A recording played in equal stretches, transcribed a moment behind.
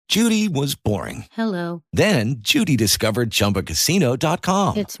Judy was boring. Hello. Then Judy discovered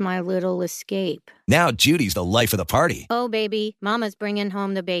ChumbaCasino.com. It's my little escape. Now Judy's the life of the party. Oh, baby, mama's bringing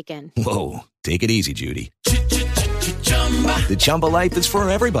home the bacon. Whoa, take it easy, Judy. The Chumba life is for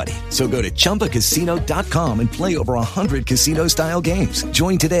everybody. So go to ChumbaCasino.com and play over 100 casino-style games.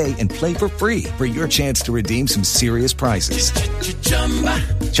 Join today and play for free for your chance to redeem some serious prizes.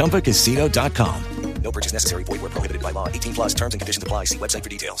 ChumbaCasino.com. No purchase necessary. Void where prohibited by law. 18 plus terms and conditions apply. See website for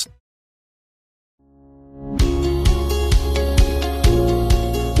details.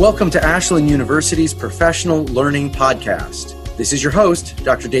 Welcome to Ashland University's Professional Learning Podcast. This is your host,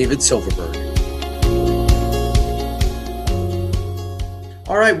 Dr. David Silverberg.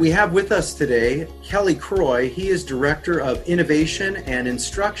 All right, we have with us today Kelly Croy. He is Director of Innovation and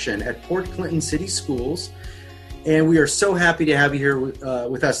Instruction at Port Clinton City Schools. And we are so happy to have you here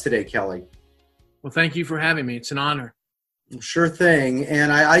with us today, Kelly. Well, thank you for having me. It's an honor. Sure thing.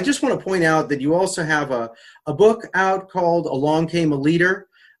 And I just want to point out that you also have a book out called Along Came a Leader.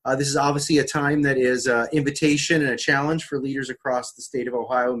 This is obviously a time that is an invitation and a challenge for leaders across the state of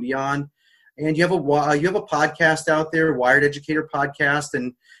Ohio and beyond. And you have a podcast out there, Wired Educator Podcast,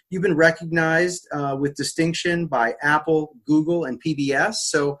 and you've been recognized with distinction by Apple, Google, and PBS.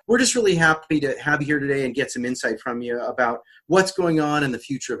 So we're just really happy to have you here today and get some insight from you about what's going on in the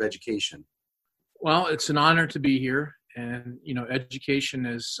future of education. Well, it's an honor to be here. And, education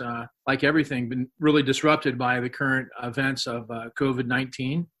is, like everything, been really disrupted by the current events of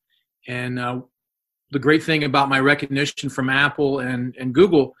COVID-19. And the great thing about my recognition from Apple and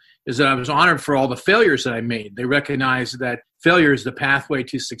Google is that I was honored for all the failures that I made. They recognize that failure is the pathway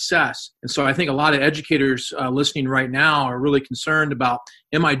to success. And so I think a lot of educators listening right now are really concerned about,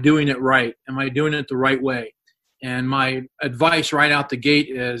 am I doing it right? Am I doing it the right way? And my advice right out the gate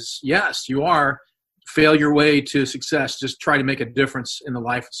is, yes, you are. Fail your way to success. Just try to make a difference in the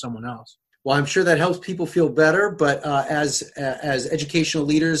life of someone else. Well, I'm sure that helps people feel better, but as educational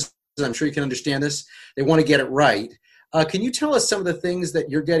leaders, I'm sure you can understand this, they want to get it right. Can you tell us some of the things that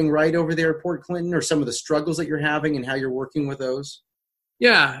you're getting right over there at Port Clinton, or some of the struggles that you're having and how you're working with those?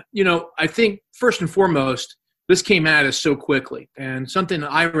 Yeah, I think first and foremost, this came at us so quickly. And something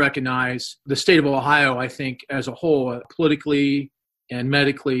that I recognize the state of Ohio, I think as a whole, politically and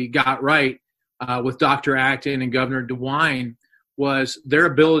medically got right with Dr. Acton and Governor DeWine, was their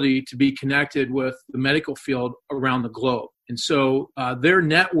ability to be connected with the medical field around the globe. And so their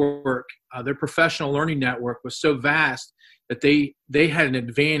network, their professional learning network was so vast that they had an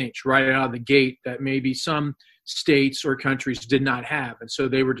advantage right out of the gate that maybe some states or countries did not have. And so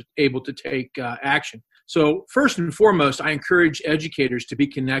they were able to take action. So first and foremost, I encourage educators to be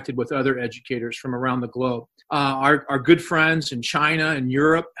connected with other educators from around the globe. Our good friends in China and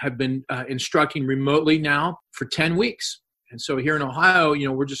Europe have been instructing remotely now for 10 weeks. And so here in Ohio,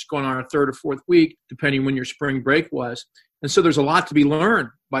 we're just going on our third or fourth week, depending when your spring break was. And so there's a lot to be learned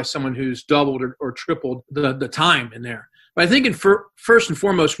by someone who's doubled or tripled the time in there. But I think first and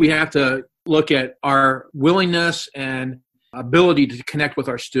foremost, we have to look at our willingness and ability to connect with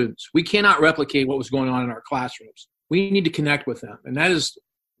our students. We cannot replicate what was going on in our classrooms. We need to connect with them. And that is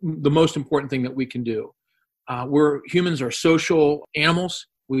the most important thing that we can do. Humans are social animals.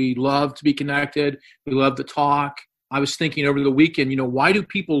 We love to be connected. We love to talk. I was thinking over the weekend, why do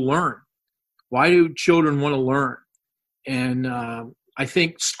people learn? Why do children want to learn? And I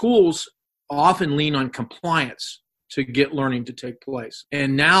think schools often lean on compliance to get learning to take place.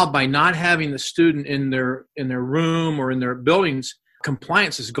 And now by not having the student in their room or in their buildings,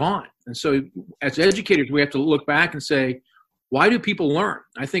 compliance is gone. And so as educators, we have to look back and say, why do people learn?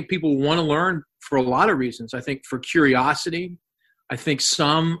 I think people want to learn for a lot of reasons. I think for curiosity. I think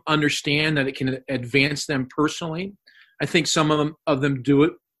some understand that it can advance them personally. I think some of them do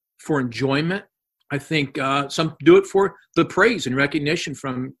it for enjoyment. I think some do it for the praise and recognition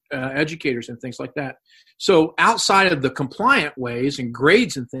from educators and things like that. So outside of the compliant ways and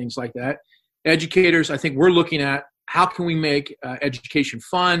grades and things like that, educators, I think we're looking at how can we make education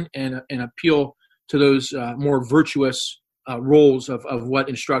fun and appeal to those more virtuous roles of what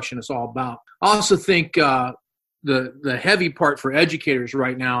instruction is all about. I also think the heavy part for educators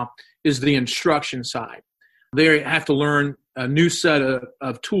right now is the instruction side. They have to learn a new set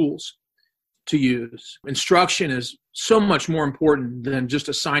of tools to use. Instruction is so much more important than just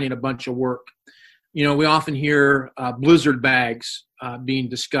assigning a bunch of work. We often hear blizzard bags being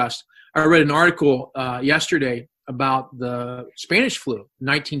discussed. I read an article yesterday about the Spanish flu,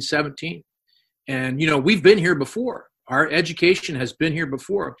 1917. And, we've been here before. Our education has been here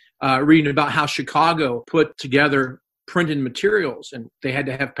before. Reading about how Chicago put together printed materials, and they had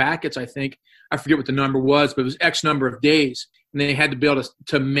to have packets, I think. I forget what the number was, but it was X number of days. And they had to be able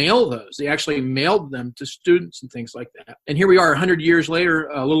to mail those. They actually mailed them to students and things like that. And here we are 100 years later,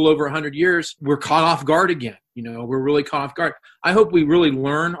 a little over 100 years, we're caught off guard again. We're really caught off guard. I hope we really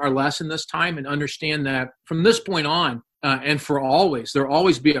learn our lesson this time and understand that from this point on, and for always, there'll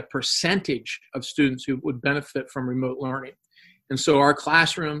always be a percentage of students who would benefit from remote learning. And so our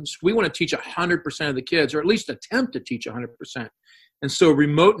classrooms, we want to teach 100% of the kids, or at least attempt to teach 100%. And so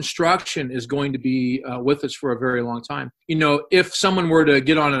remote instruction is going to be with us for a very long time. If someone were to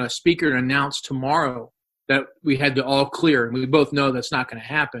get on a speaker and announce tomorrow that we had to all clear, and we both know that's not going to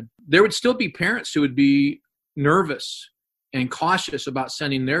happen, there would still be parents who would be nervous and cautious about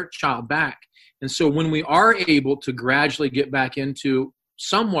sending their child back. And so when we are able to gradually get back into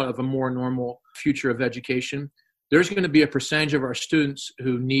somewhat of a more normal future of education, there's going to be a percentage of our students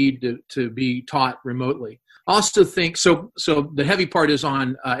who need to be taught remotely. I also think, so the heavy part is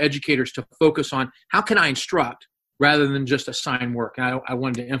on educators to focus on how can I instruct rather than just assign work. And I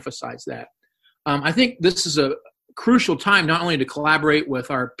wanted to emphasize that. I think this is a crucial time not only to collaborate with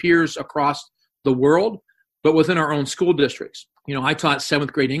our peers across the world, but within our own school districts. I taught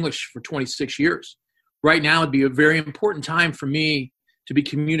 7th grade English for 26 years. Right now, it'd be a very important time for me to be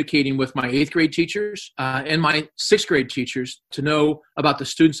communicating with my 8th grade teachers and my 6th grade teachers to know about the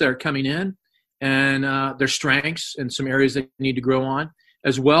students that are coming in and their strengths and some areas they need to grow on,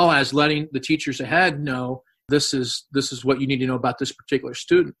 as well as letting the teachers ahead know this is what you need to know about this particular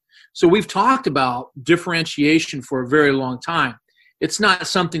student. So we've talked about differentiation for a very long time. It's not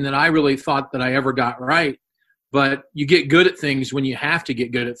something that I really thought that I ever got right, but you get good at things when you have to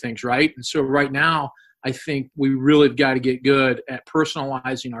get good at things, right? And so right now, I think we really have got to get good at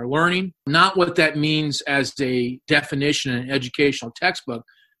personalizing our learning, not what that means as a definition in an educational textbook,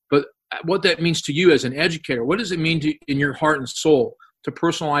 but what that means to you as an educator. What does it mean in your heart and soul to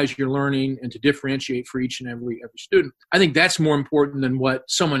personalize your learning and to differentiate for each and every student? I think that's more important than what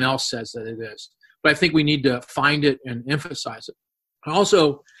someone else says that it is. But I think we need to find it and emphasize it. I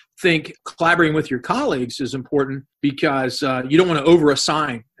also think collaborating with your colleagues is important because you don't want to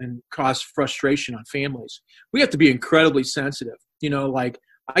over-assign and cause frustration on families. We have to be incredibly sensitive. Like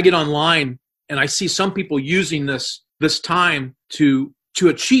I get online and I see some people using this time to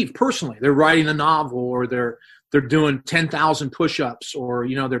achieve personally. They're writing a novel, or they're doing 10,000 push-ups, or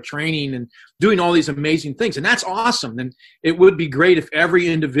they're training and doing all these amazing things, and that's awesome. And it would be great if every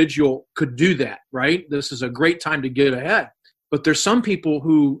individual could do that, right? This is a great time to get ahead. But there's some people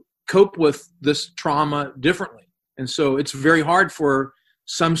who cope with this trauma differently. And so it's very hard for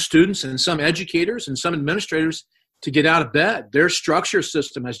some students and some educators and some administrators to get out of bed. Their structure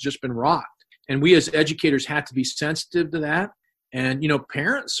system has just been rocked. And we as educators have to be sensitive to that. And,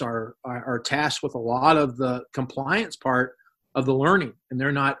 parents are tasked with a lot of the compliance part of the learning, and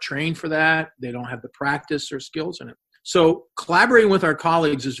they're not trained for that. They don't have the practice or skills in it. So collaborating with our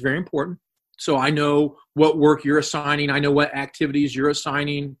colleagues is very important. So I know what work you're assigning. I know what activities you're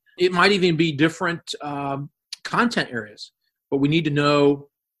assigning. It might even be different content areas, but we need to know,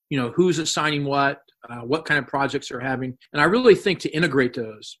 who's assigning what kind of projects they're having. And I really think to integrate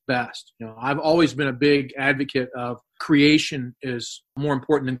those best. I've always been a big advocate of creation is more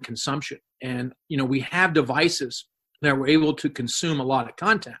important than consumption. And, we have devices that we're able to consume a lot of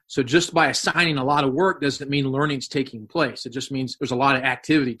content. So just by assigning a lot of work doesn't mean learning's taking place. It just means there's a lot of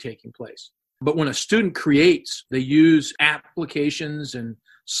activity taking place. But when a student creates, they use applications and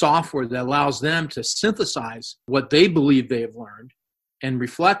software that allows them to synthesize what they believe they have learned and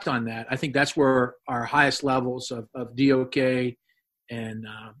reflect on that. I think that's where our highest levels of DOK and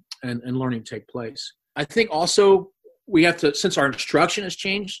learning take place. I think also we have to, since our instruction has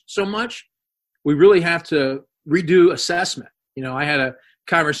changed so much, we really have to redo assessment. I had a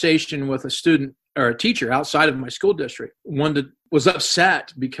conversation with a student or a teacher outside of my school district. One that was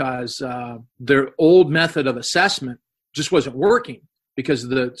upset because their old method of assessment just wasn't working because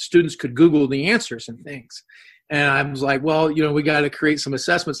the students could Google the answers and things. And I was like, well, we got to create some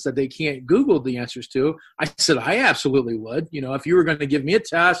assessments that they can't Google the answers to. I said, I absolutely would. If you were going to give me a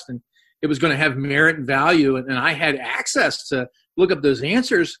test and it was going to have merit and value and I had access to look up those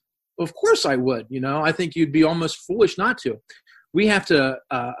answers, of course I would. I think you'd be almost foolish not to. We have to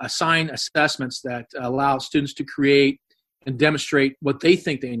assign assessments that allow students to create and demonstrate what they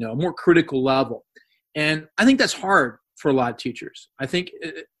think they know, a more critical level. And I think that's hard for a lot of teachers. I think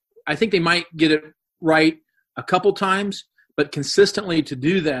they might get it right a couple times, but consistently to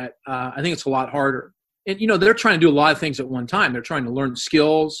do that, I think it's a lot harder. And, they're trying to do a lot of things at one time. They're trying to learn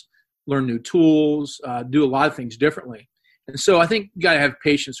skills, learn new tools, do a lot of things differently. And so I think you got to have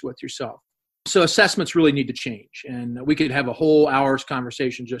patience with yourself. So assessments really need to change, and we could have a whole hour's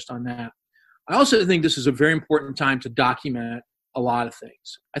conversation just on that. I also think this is a very important time to document a lot of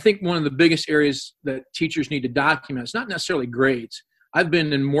things. I think one of the biggest areas that teachers need to document is not necessarily grades. I've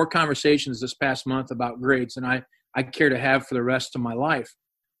been in more conversations this past month about grades than I care to have for the rest of my life.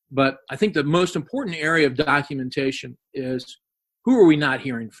 But I think the most important area of documentation is who are we not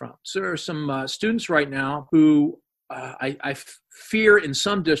hearing from? So there are some students right now who I fear in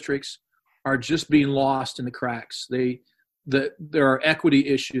some districts are just being lost in the cracks. There are equity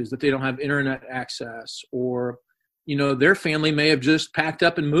issues that they don't have internet access, or their family may have just packed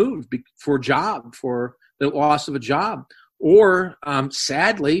up and moved for a job, for the loss of a job, or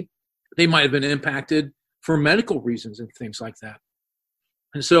sadly, they might have been impacted for medical reasons and things like that.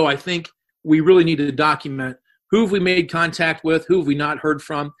 And so I think we really need to document who have we made contact with, who have we not heard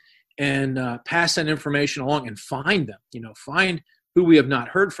from, and pass that information along and find them, find who we have not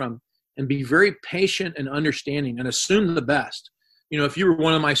heard from, and be very patient and understanding and assume the best. If you were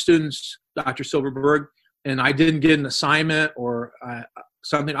one of my students, Dr. Silverberg, and I didn't get an assignment or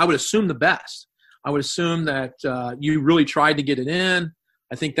something, I would assume the best. I would assume that you really tried to get it in.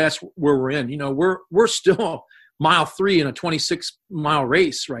 I think that's where we're in. We're still mile 3 in a 26-mile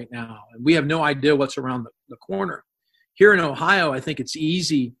race right now, and we have no idea what's around the corner. Here in Ohio, I think it's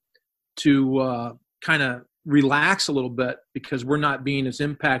easy to kind of relax a little bit because we're not being as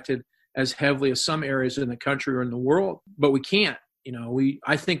impacted as heavily as some areas in the country or in the world, but we can't.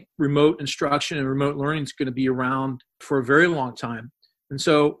 I think remote instruction and remote learning is going to be around for a very long time. And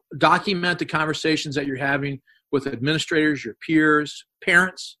so document the conversations that you're having with administrators, your peers,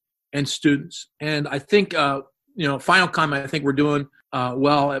 parents, and students. And I think, final comment I think we're doing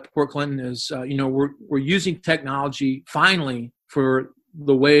well at Port Clinton is, we're using technology finally for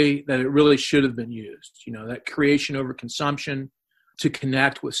the way that it really should have been used, that creation over consumption to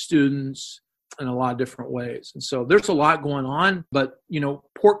connect with students in a lot of different ways. And so there's a lot going on, but,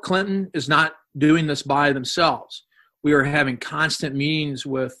 Port Clinton is not doing this by themselves. We are having constant meetings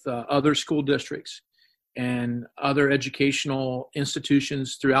with other school districts and other educational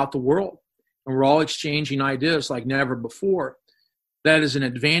institutions throughout the world. And we're all exchanging ideas like never before. That is an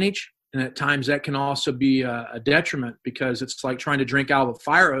advantage. And at times that can also be a detriment because it's like trying to drink out of a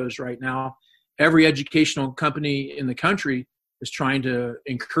fire hose right now. Every educational company in the country is trying to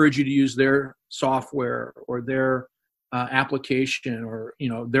encourage you to use their software or their application or,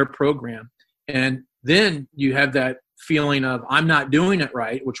 their program. And then you have that feeling of I'm not doing it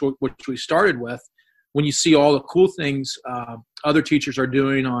right, which we started with, when you see all the cool things other teachers are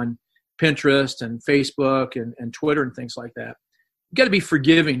doing on Pinterest and Facebook and Twitter and things like that. You got to be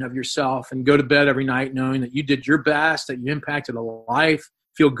forgiving of yourself and go to bed every night knowing that you did your best, that you impacted a life,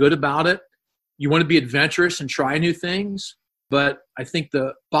 feel good about it. You want to be adventurous and try new things. But I think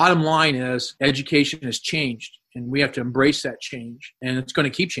the bottom line is education has changed, and we have to embrace that change, and it's going to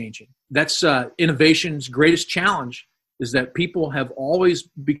keep changing. That's innovation's greatest challenge, is that people have always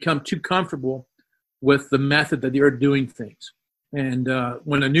become too comfortable with the method that they're doing things. And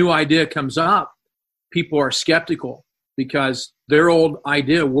when a new idea comes up, people are skeptical because their old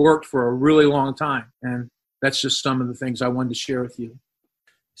idea worked for a really long time. And that's just some of the things I wanted to share with you.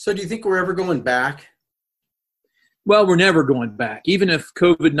 So do you think we're ever going back? Well, we're never going back. Even if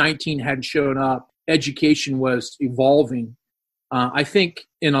COVID-19 hadn't shown up, education was evolving. I think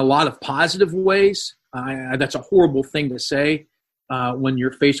in a lot of positive ways. That's a horrible thing to say when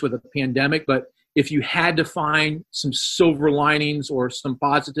you're faced with a pandemic. But if you had to find some silver linings or some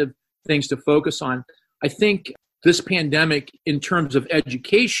positive things to focus on, I think this pandemic, in terms of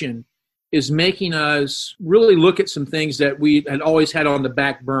education, is making us really look at some things that we had always had on the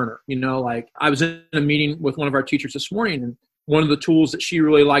back burner. Like I was in a meeting with one of our teachers this morning, and one of the tools that she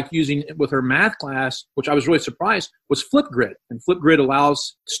really liked using with her math class, which I was really surprised, was Flipgrid. And Flipgrid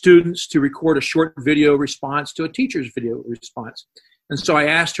allows students to record a short video response to a teacher's video response. And so I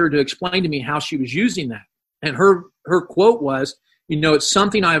asked her to explain to me how she was using that. And her quote was, it's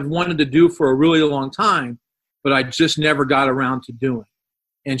something I've wanted to do for a really long time, but I just never got around to doing.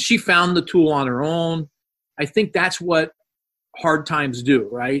 And she found the tool on her own. I think that's what hard times do,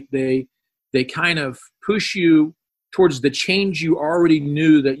 right? They kind of push you towards the change you already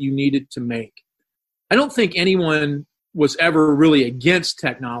knew that you needed to make. I don't think anyone was ever really against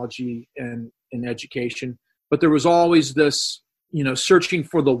technology in education, but there was always this, searching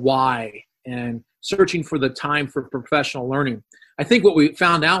for the why and searching for the time for professional learning. I think what we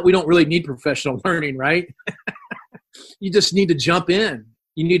found out, we don't really need professional learning, right? You just need to jump in.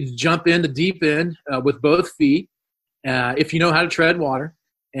 You need to jump in the deep end with both feet if you know how to tread water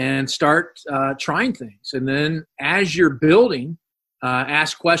and start trying things. And then as you're building,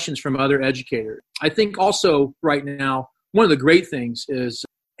 ask questions from other educators. I think also right now, one of the great things is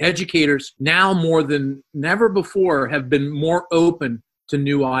educators now more than never before have been more open to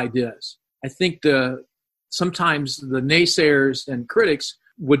new ideas. I think sometimes the naysayers and critics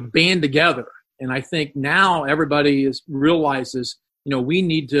would band together. And I think now everybody realizes, we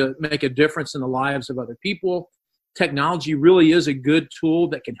need to make a difference in the lives of other people. Technology really is a good tool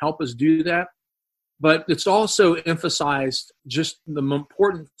that can help us do that. But it's also emphasized just the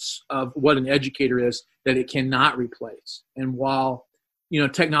importance of what an educator is, that it cannot replace. And while,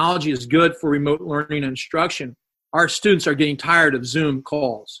 technology is good for remote learning and instruction, our students are getting tired of Zoom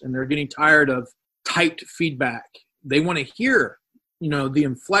calls, and they're getting tired of typed feedback. They want to hear, the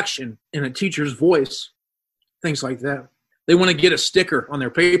inflection in a teacher's voice, things like that. They want to get a sticker on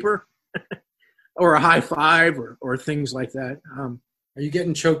their paper or a high five or things like that. Are you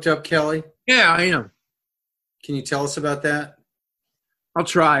getting choked up, Kelly? Yeah, I am. Can you tell us about that? I'll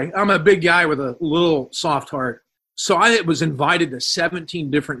try. I'm a big guy with a little soft heart. So I was invited to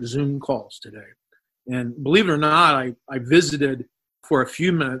 17 different Zoom calls today. And believe it or not, I visited for a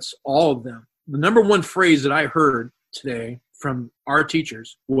few minutes all of them. The number one phrase that I heard today from our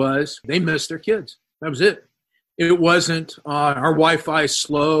teachers was they miss their kids. That was it. It wasn't our Wi-Fi is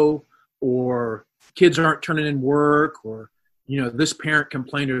slow, or kids aren't turning in work, or, this parent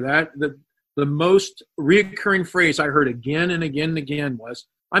complained or that. The most reoccurring phrase I heard again and again and again was,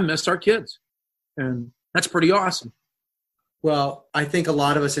 I miss our kids. And that's pretty awesome. Well, I think a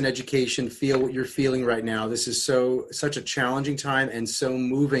lot of us in education feel what you're feeling right now. This is such a challenging time and so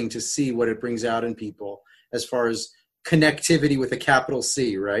moving to see what it brings out in people as far as connectivity with a capital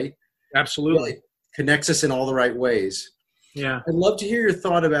C, right? Absolutely. It connects us in all the right ways. Yeah. I'd love to hear your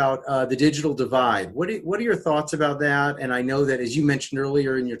thought about the digital divide. What are your thoughts about that? And I know that, as you mentioned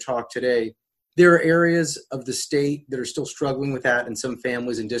earlier in your talk today, there are areas of the state that are still struggling with that, and some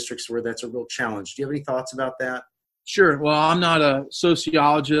families and districts where that's a real challenge. Do you have any thoughts about that? Sure. Well, I'm not a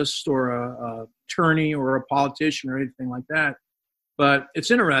sociologist or a attorney or a politician or anything like that, but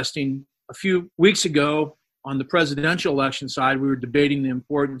it's interesting. A few weeks ago on the presidential election side, we were debating the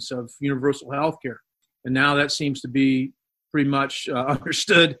importance of universal health care. And now that seems to be pretty much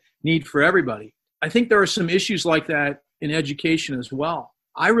understood need for everybody. I think there are some issues like that in education as well.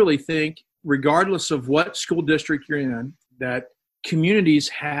 I really think, regardless of what school district you're in, that communities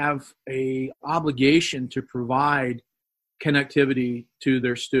have a obligation to provide connectivity to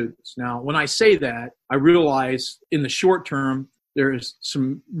their students. Now, when I say that, I realize in the short term, there's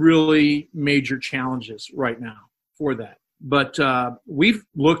some really major challenges right now for that. But we've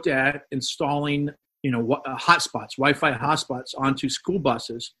looked at installing, hotspots, Wi-Fi hotspots onto school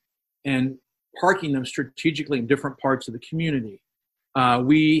buses and parking them strategically in different parts of the community.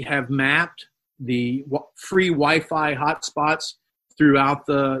 We have mapped the free Wi-Fi hotspots throughout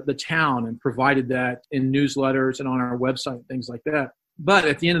the town and provided that in newsletters and on our website, things like that. But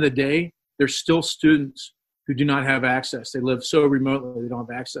at the end of the day, there's still students who do not have access. They live so remotely, they don't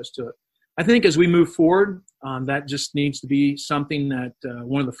have access to it. I think as we move forward, that just needs to be something that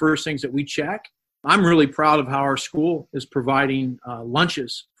one of the first things that we check. I'm really proud of how our school is providing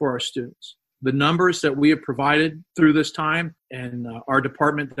lunches for our students. The numbers that we have provided through this time and our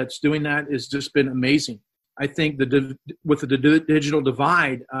department that's doing that has just been amazing. I think with the digital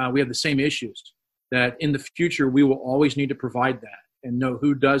divide, we have the same issues, that in the future we will always need to provide that and know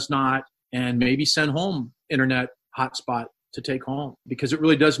who does not, and maybe send home internet hotspot to take home, because it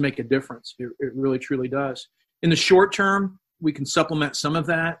really does make a difference. It really, truly does. In the short term, we can supplement some of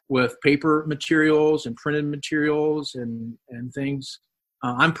that with paper materials and printed materials and things.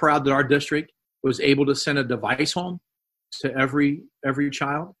 I'm proud that our district was able to send a device home to every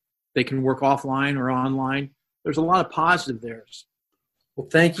child. They can work offline or online. There's a lot of positive there. Well,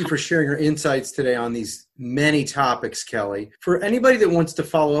 thank you for sharing your insights today on these many topics, Kelly. For anybody that wants to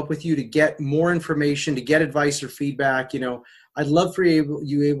follow up with you to get more information, to get advice or feedback, I'd love for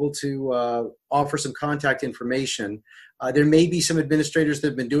you able to offer some contact information. There may be some administrators that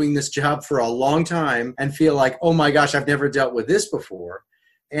have been doing this job for a long time and feel like, oh my gosh, I've never dealt with this before.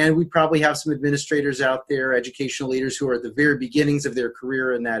 And we probably have some administrators out there, educational leaders who are at the very beginnings of their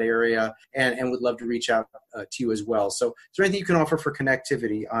career in that area and would love to reach out to you as well. So is there anything you can offer for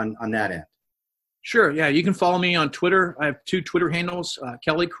connectivity on that end? Sure. Yeah. You can follow me on Twitter. I have 2 Twitter handles,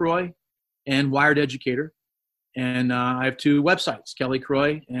 Kelly Croy and Wired Educator. And I have 2 websites, Kelly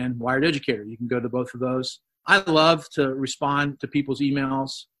Croy and Wired Educator. You can go to both of those. I love to respond to people's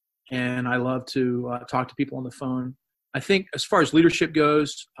emails, and I love to talk to people on the phone. I think as far as leadership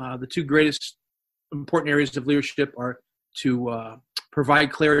goes, the 2 greatest important areas of leadership are to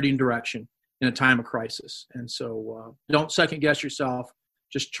provide clarity and direction in a time of crisis. And so don't second guess yourself.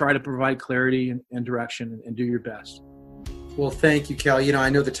 Just try to provide clarity and direction and do your best. Well, thank you, Cal. I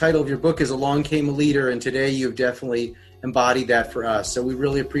know the title of your book is Along Came a Leader, and today you've definitely embodied that for us. So we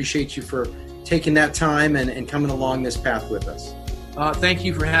really appreciate you for taking that time and coming along this path with us. Thank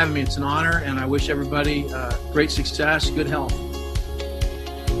you for having me. It's an honor, and I wish everybody great success, good health.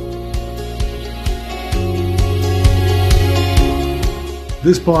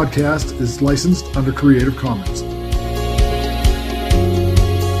 This podcast is licensed under Creative Commons.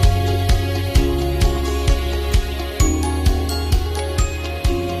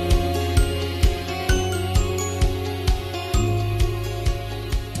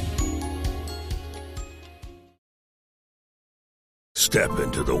 Step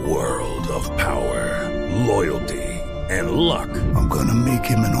into the world of power, loyalty, and luck. I'm gonna make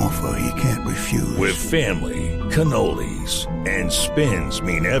him an offer he can't refuse. With family, cannolis, and spins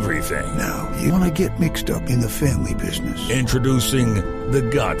mean everything. Now, you wanna get mixed up in the family business. Introducing The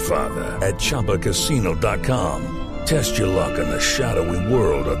Godfather at ChumbaCasino.com. Test your luck in the shadowy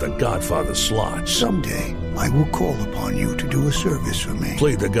world of The Godfather slot. Someday, I will call upon you to do a service for me.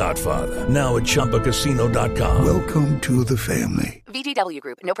 Play The Godfather now at ChumbaCasino.com. Welcome to the family. VGW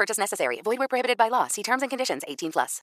Group. No purchase necessary. Void where prohibited by law. See terms and conditions. 18+.